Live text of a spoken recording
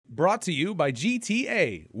Brought to you by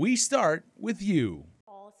GTA. We start with you.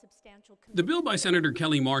 The bill by Senator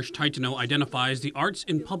Kelly Marsh Taitano identifies the Arts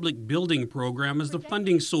in Public Building program as the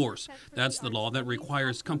funding source. That's the law that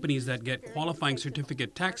requires companies that get qualifying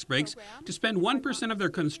certificate tax breaks to spend 1% of their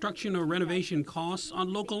construction or renovation costs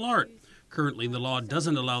on local art. Currently, the law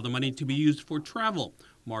doesn't allow the money to be used for travel.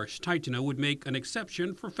 Marsh Taitano would make an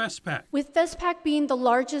exception for FestPac. With FestPac being the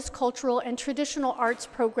largest cultural and traditional arts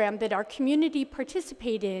program that our community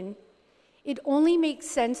participates in, it only makes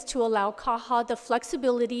sense to allow CAHA the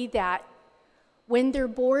flexibility that, when their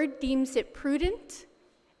board deems it prudent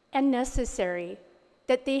and necessary,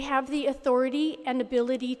 that they have the authority and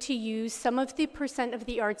ability to use some of the percent of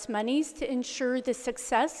the arts monies to ensure the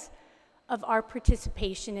success of our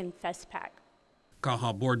participation in FestPac.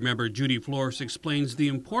 CAHA board member Judy Flores explains the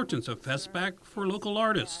importance of FestPac for local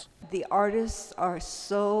artists. The artists are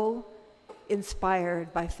so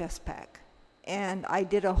inspired by FestPac. And I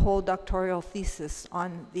did a whole doctoral thesis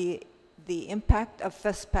on the impact of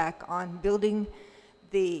FestPac on building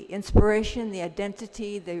the inspiration, the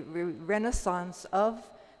identity, the renaissance of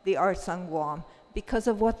the arts on Guam because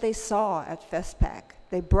of what they saw at FestPac.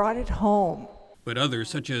 They brought it home. But others,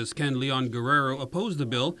 such as Ken Leon Guerrero, opposed the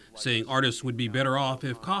bill, saying artists would be better off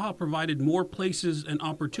if CAHA provided more places and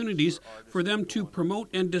opportunities for them to promote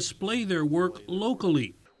and display their work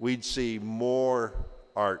locally. We'd see more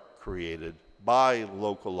art created by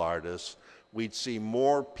local artists. We'd see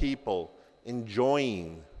more people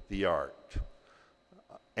enjoying the art.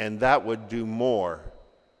 And that would do more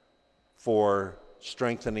for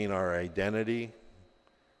strengthening our identity,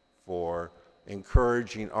 for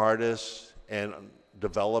encouraging artists and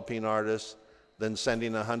developing artists than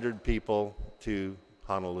sending 100 people to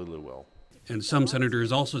Honolulu will. And some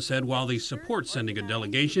senators also said while they support sending a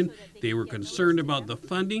delegation, they were concerned about the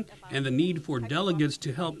funding and the need for delegates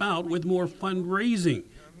to help out with more fundraising.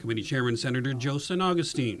 Committee Chairman Senator Joe San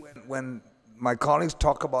Augustine. When my colleagues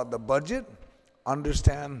talk about the budget,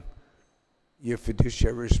 understand your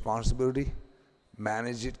fiduciary responsibility,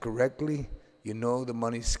 manage it correctly. You know the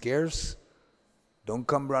money's scarce. Don't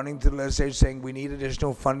come running to the legislature saying we need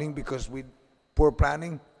additional funding because we poor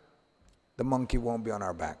planning. The monkey won't be on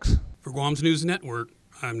our backs. For Guam's News Network,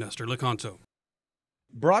 I'm Nestor Lecanto.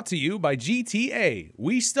 Brought to you by GTA.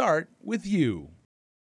 We start with you.